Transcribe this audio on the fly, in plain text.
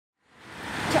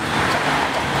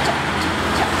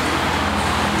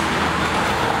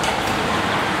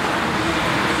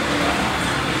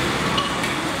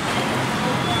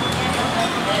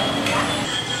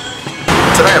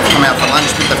come out for lunch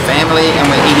with the family and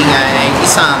we're eating a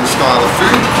Isaan style of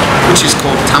food, which is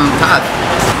called Tum Taad.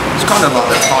 It's kind of like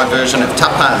the Thai version of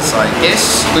Tapas, I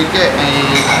guess. We get a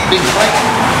big plate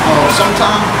of Som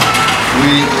Tam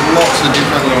with lots of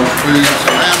different little foods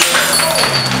around it.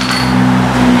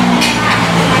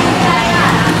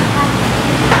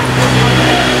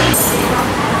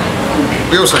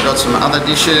 We also got some other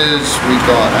dishes. We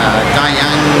got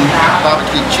kayaking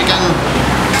barbecue chicken,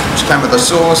 which came with a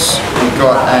sauce. We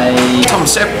got a Tum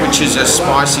Taad, which is a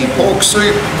spicy pork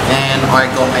soup, and I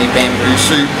got a bamboo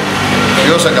soup.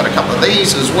 We also got a couple of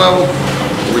these as well,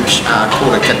 which are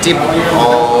called a grated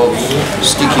of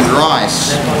sticky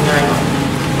rice.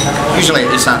 Usually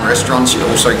at Isaan restaurants you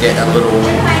also get a little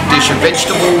dish of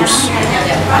vegetables.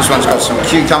 This one's got some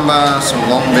cucumber, some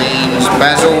long beans,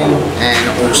 basil, and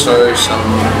also some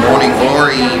morning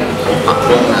glory, or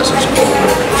pakbong as it's called.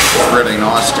 It's really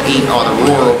nice to eat either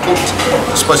raw or cooked.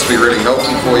 It's supposed to be really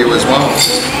healthy for you as well.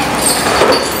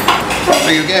 So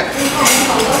you get a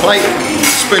plate,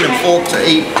 spoon and fork to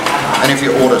eat, and if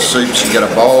you order soups you get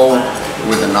a bowl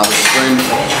with another spoon.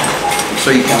 So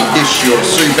you can dish your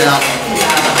soup out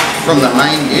from the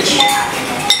main dish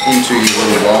into your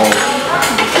little bowl.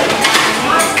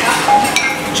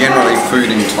 Generally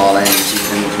food in Thailand is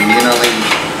eaten communally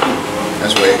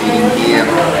as we're eating here.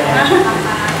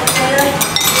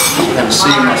 You can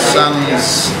see my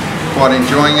son's quite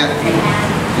enjoying it.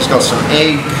 He's got some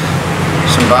egg,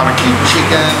 some barbecue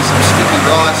chicken, some sticky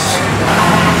rice,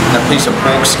 and a piece of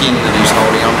pork skin that he's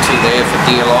holding on to there for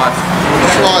dear life.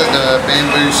 Try the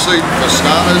bamboo soup for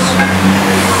starters.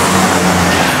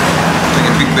 Take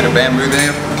a big bit of bamboo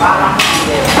there.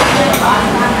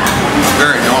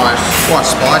 Very nice, quite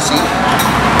spicy.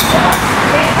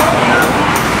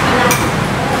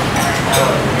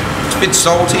 It's a bit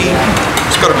salty,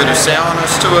 it's got a bit of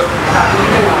sourness to it.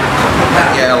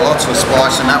 Yeah, lots of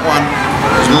spice in that one.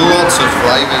 There's lots of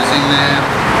flavours in there.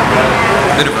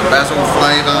 A bit of a basil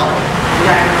flavour.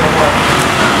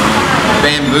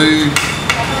 Bamboo,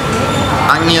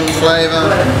 onion flavour.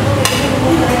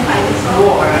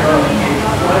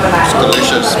 It's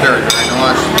delicious, very, very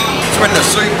nice. So in the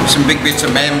soup, some big bits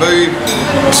of bamboo.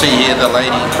 You see here the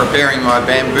lady preparing my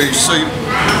bamboo soup,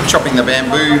 chopping the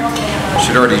bamboo.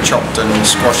 She'd already chopped and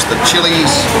squashed the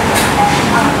chilies.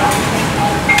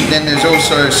 And then there's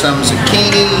also some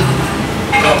zucchini,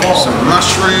 some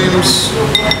mushrooms,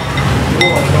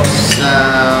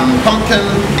 some pumpkin.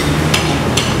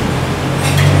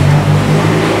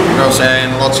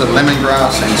 And lots of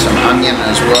lemongrass and some onion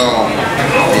as well.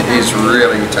 It is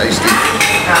really tasty.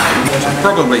 It's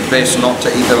probably best not to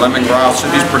eat the lemongrass.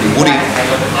 It is pretty woody,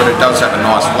 but it does have a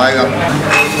nice flavour.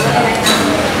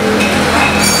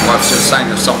 Wife's just saying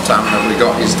the Som Tam that we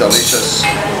got is delicious.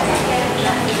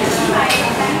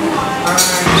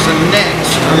 So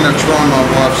next, I'm going to try my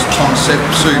wife's Tum Taad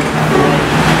soup.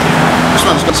 This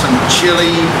one's got some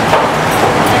chilli.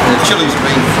 The chili's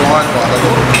been fried by the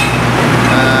look.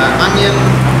 Onion,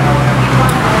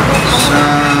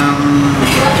 some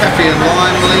kaffir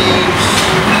lime leaves,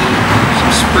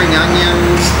 some spring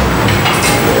onions,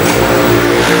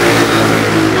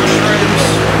 mushrooms,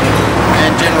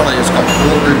 and generally it's got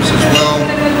pork ribs as well,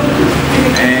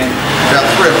 and about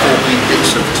 3 or 4 big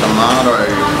bits of tomato.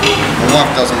 My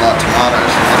wife doesn't like tomatoes,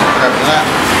 so I'm going to grab that.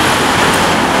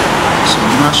 Some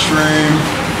mushroom,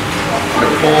 a bit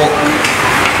of pork,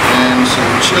 and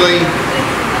some chilli.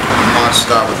 I might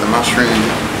start with the mushroom.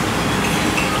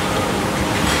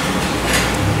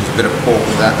 A bit of pork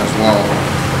with that as well.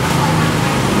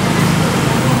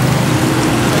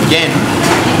 Again,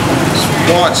 it's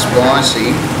quite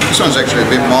spicy. This one's actually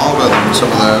a bit milder than some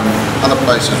of the other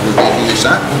places we've eaten this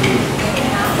at.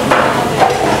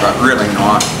 But really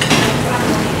nice.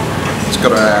 It's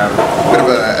got a bit of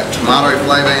a tomato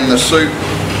flavour in the soup.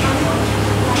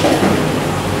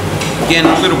 Again,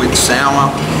 a little bit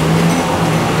sour.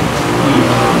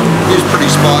 It is pretty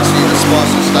spicy. The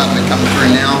spice is starting to come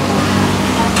through now.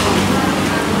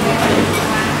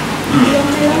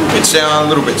 A bit sour, a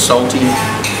little bit salty.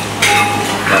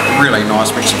 But a really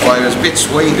nice mix of flavours. A bit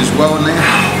sweet as well in there.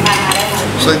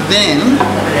 So then,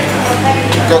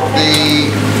 got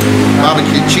the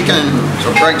barbecue chicken.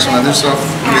 So I'll break some of this off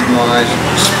with my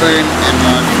spoon and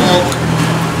my fork.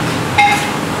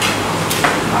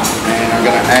 And I'm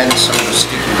going to add some of the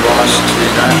sticky rice to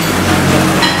that.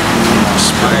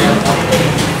 Spoon.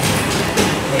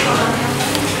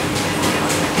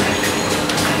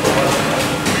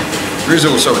 There is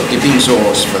also a dipping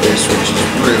sauce for this, which is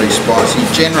really spicy.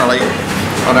 Generally,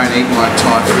 I don't eat my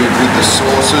Thai food with the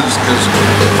sauces because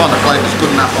I find the flavour is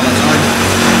good enough on its own.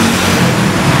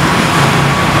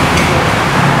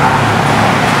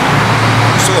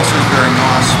 So sauce is very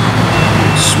nice,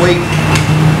 sweet,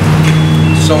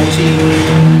 salty,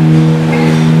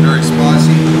 very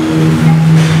spicy,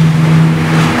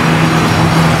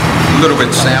 a little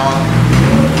bit sour.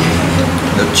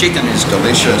 The chicken is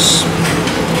delicious.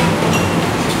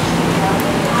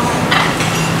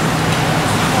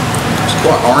 It's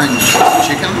quite orange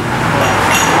chicken.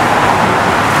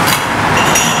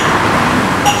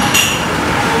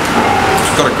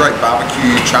 It's got a great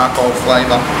barbecue charcoal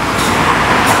flavour.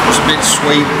 It's a bit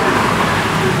sweet.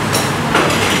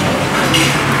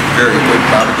 Very good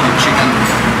barbecue chicken.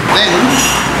 Then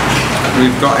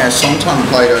we've got our Som Tam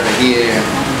plate over here.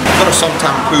 We've got a Som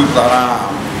Tam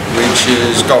Tad, which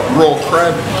has got raw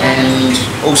crab and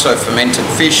also fermented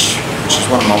fish, which is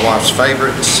one of my wife's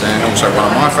favourites and also one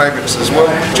of my favourites as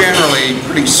well. Generally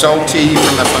pretty salty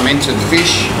from the fermented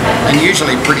fish and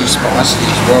usually pretty spicy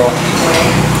as well.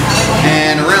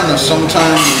 And around the Som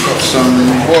Tam we've got some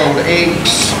boiled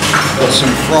eggs, got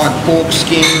some fried pork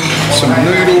skin, some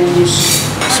noodles,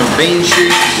 some bean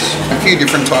shoots, a few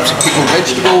different types of pickled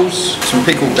vegetables, some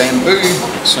pickled bamboo,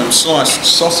 some sliced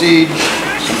sausage,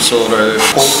 some sort of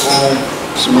pork roll,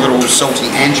 some little salty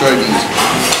anchovies.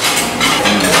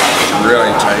 It's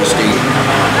really tasty.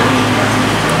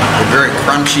 They're very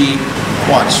crunchy,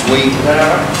 quite sweet,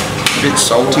 a bit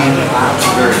salty,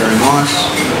 very, very nice.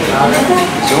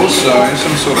 There's also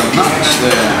some sort of nuts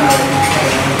there,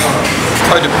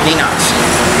 coated peanuts,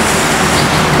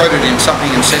 coated in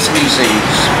something in sesame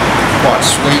seeds, quite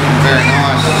sweet and very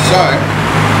nice. So, I'm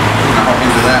going to hop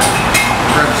into that,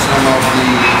 grab some of the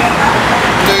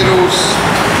noodles,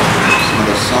 some of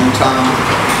the Som Tam.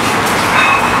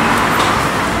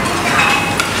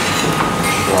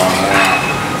 Try that.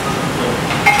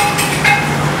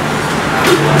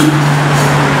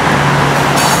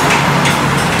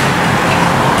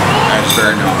 That's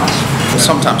very nice.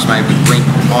 Sometimes made with green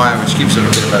papaya, which gives it a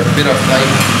bit of a bitter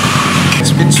flavour.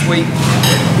 It's a bit sweet,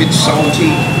 a bit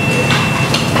salty.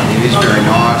 It is very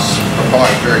nice.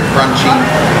 Papaya is very crunchy.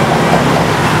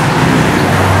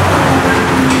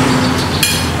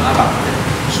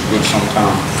 It's a good Som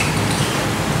Tam.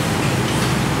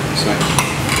 So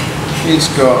it's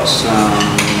got some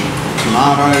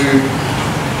tomato,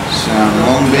 some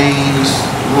long beans,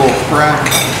 raw crab,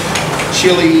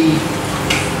 chilli,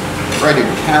 grated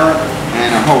carrot,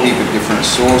 and a whole heap of different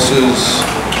sauces,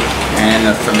 and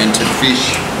a fermented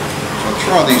fish. So I'll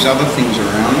try these other things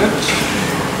around it.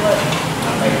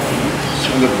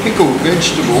 So the pickled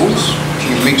vegetables, which you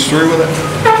can mix through with it.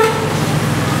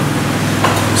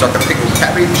 It's like a pickled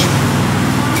cabbage,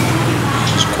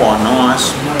 which is quite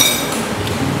nice.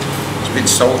 It's a bit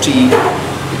salty, a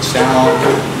bit sour.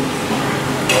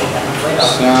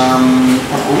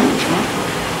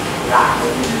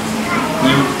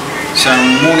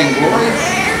 Some morning glory.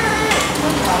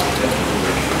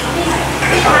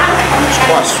 It's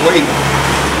quite sweet.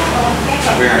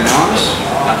 Very nice.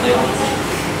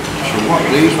 So what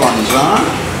these ones are,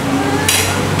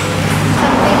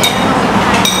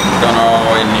 don't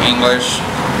know in English,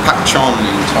 pak chon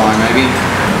in Thai maybe,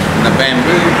 and the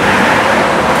bamboo.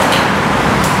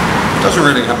 Doesn't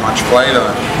really have much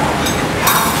flavour.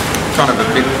 Kind of a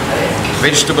bit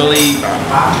vegetable-y, but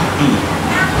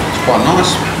it's quite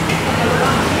nice.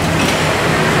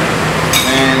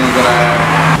 And we've got a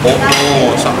pork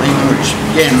ball or something, which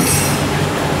again,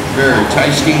 very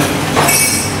tasty.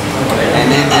 And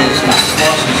then there's some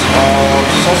slices of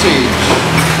sausage,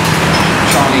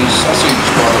 Chinese sausage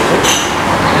by the look.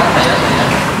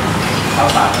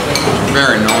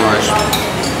 Very nice.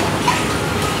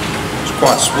 It's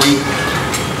quite sweet.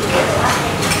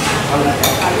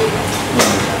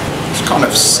 It's kind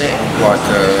of set like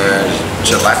a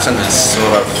gelatinous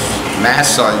sort of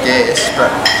mass, I guess,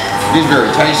 but it is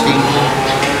very tasty.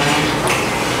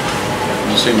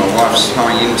 You see my wife's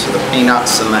throwing into the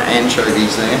peanuts and the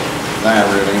anchovies there. They are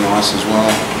really nice as well.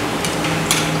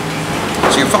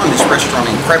 So you'll find this restaurant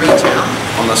in Krabi Town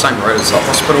on the same road as the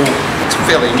hospital. It's a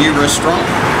fairly new restaurant.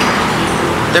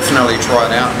 Definitely try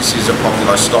it out. This is a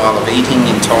popular style of eating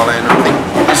in Thailand. I think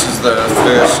this is the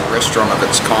first restaurant of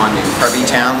its kind in Krabi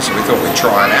Town, so we thought we'd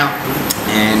try it out.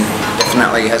 And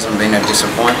definitely hasn't been a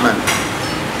disappointment.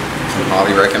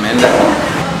 Highly recommend it.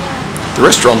 The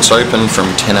restaurant's open from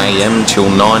 10 AM till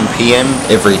 9 PM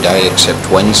every day except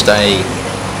Wednesday.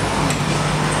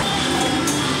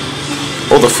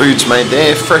 All the food's made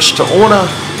there, fresh to order.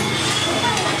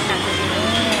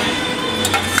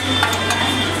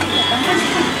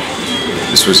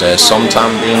 This was our Som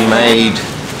Tam being made.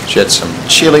 She had some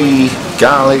chili,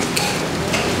 garlic,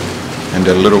 and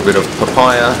a little bit of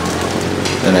papaya.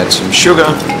 Then add some sugar.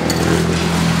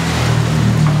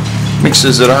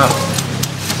 Mixes it up.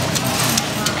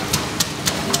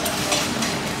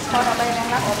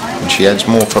 And she adds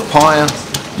more papaya,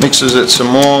 mixes it some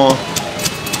more.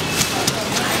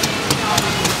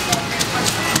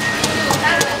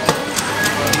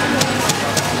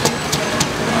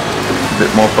 A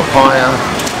bit more papaya.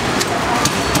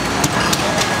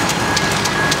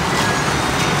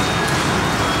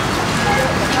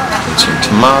 Some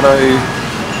tomato.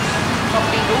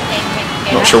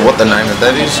 Not sure what the name of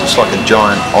that is. It's like a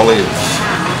giant olive.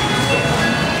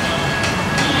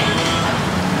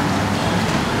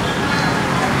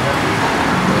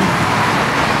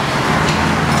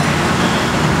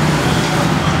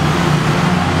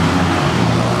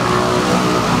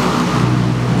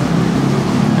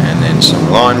 And then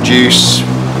some lime juice.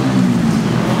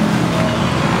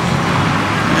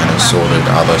 And assorted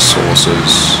other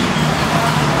sauces.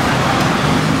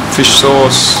 Fish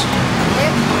sauce.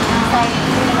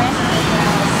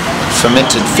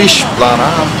 Fermented fish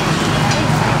platter.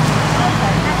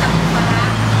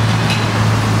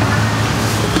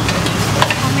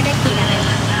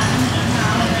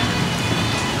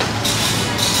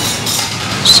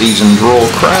 Seasoned raw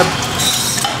crab.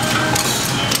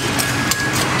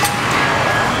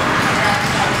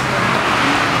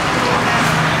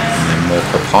 And then more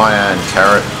papaya and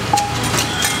carrot.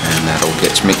 And that all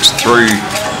gets mixed through.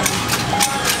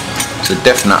 It's a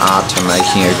definite art to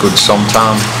making a good som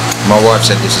tam. My wife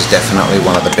said this is definitely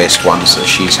one of the best ones that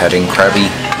she's had in Krabi.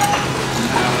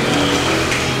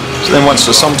 So then once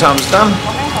the som tam's done,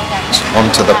 it's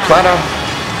onto the platter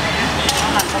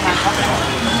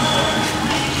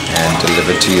and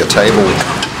delivered to your table.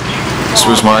 This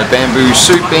was my bamboo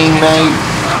soup being made.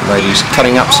 Lady's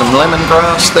cutting up some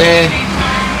lemongrass there.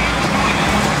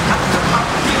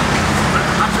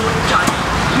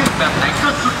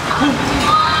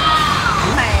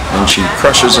 And she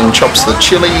crushes and chops the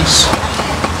chilies.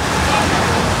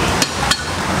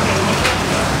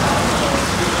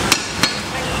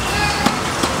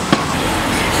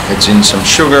 Adds in some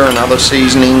sugar and other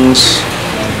seasonings.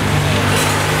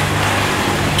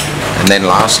 And then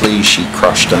lastly she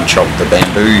crushed and chopped the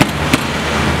bamboo.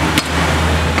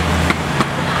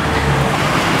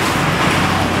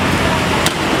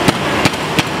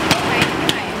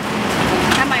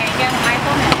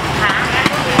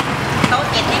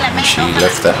 She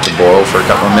left that to boil for a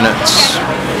couple of minutes.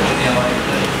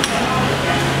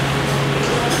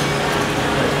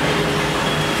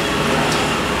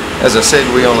 As I said,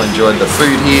 we all enjoyed the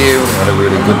food here. We had a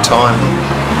really good time.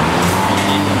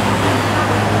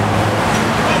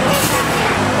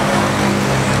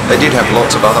 They did have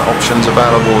lots of other options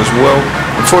available as well.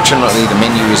 Unfortunately, the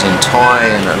menu is in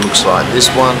Thai and it looks like this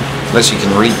one. Unless you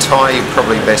can read Thai, you're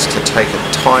probably best to take a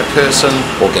Thai person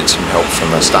or get some help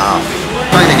from the staff.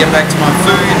 I'm going to get back to my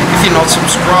food. If you're not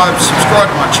subscribed, subscribe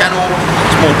to my channel.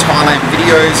 There's more Thailand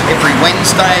videos every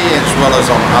Wednesday as well as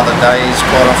on other days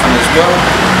quite often as well.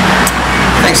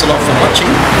 Thanks a lot for watching.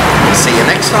 See you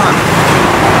next time.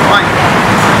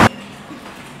 Bye.